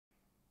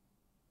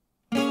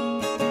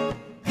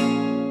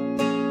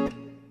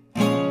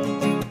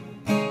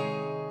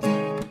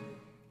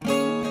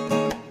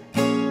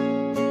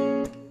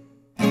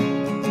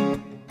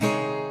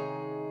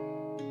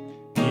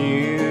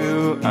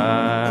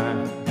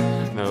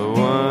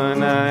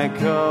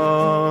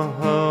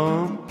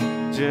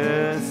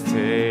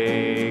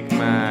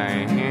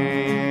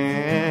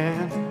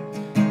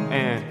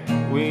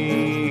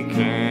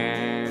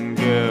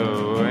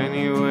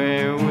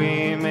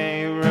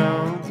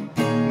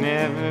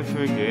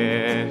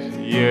forget,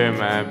 you're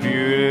my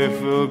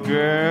beautiful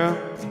girl.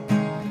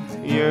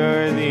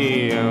 You're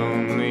the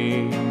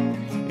only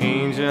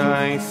angel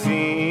I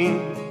see.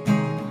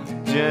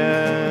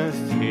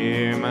 Just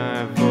hear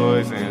my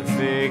voice and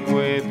stick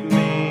with me.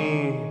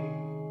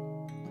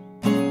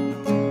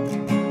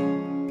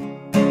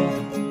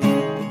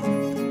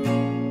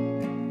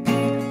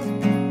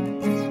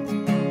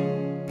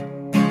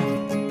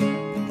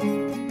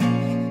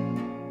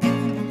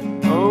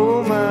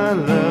 Oh my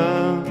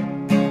love,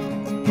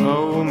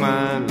 oh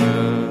my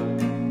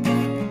love,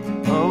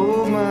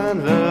 oh my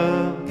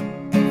love,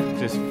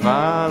 just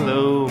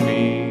follow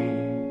me.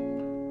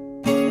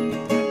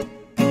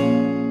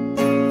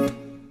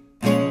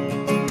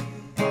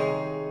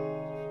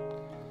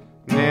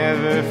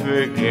 Never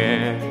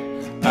forget,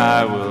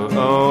 I will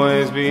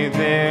always be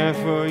there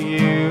for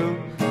you,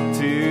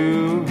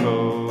 to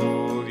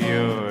hold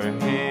your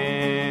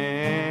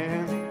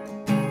hand.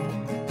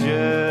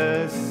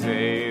 Just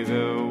say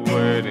the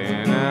word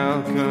and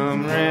I'll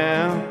come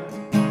round.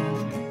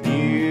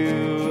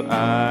 You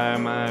are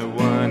my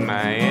one,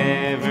 my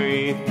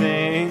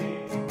everything.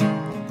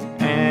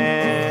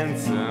 And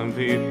some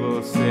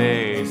people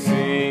say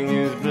seeing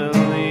is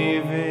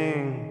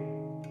believing.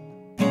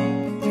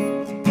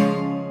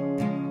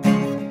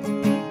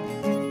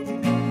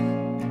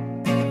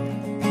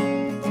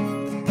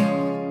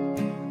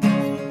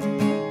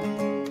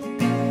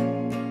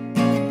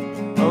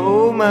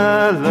 Oh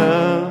my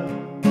love,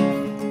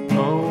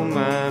 oh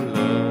my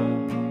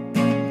love,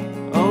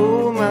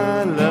 oh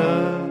my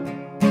love,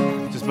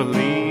 just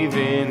believe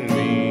in me.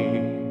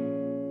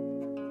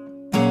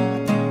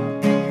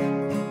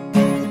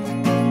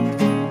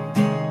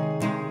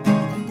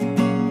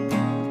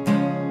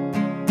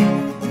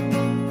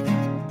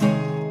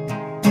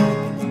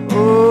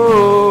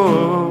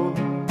 Oh,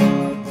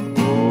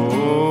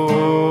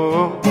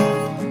 oh,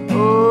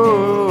 oh,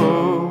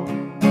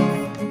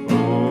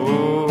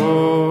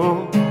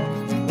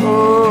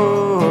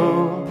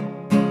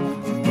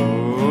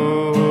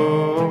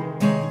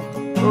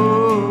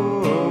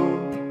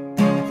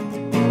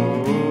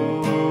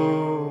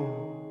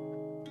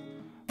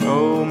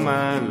 oh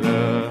my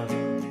love,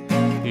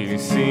 you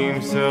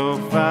seem so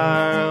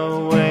far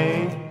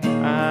away.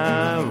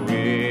 I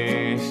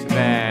wish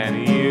that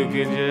you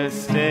could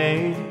just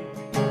stay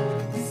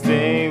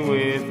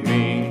with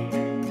me.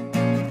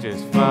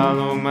 Just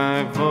follow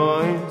my voice.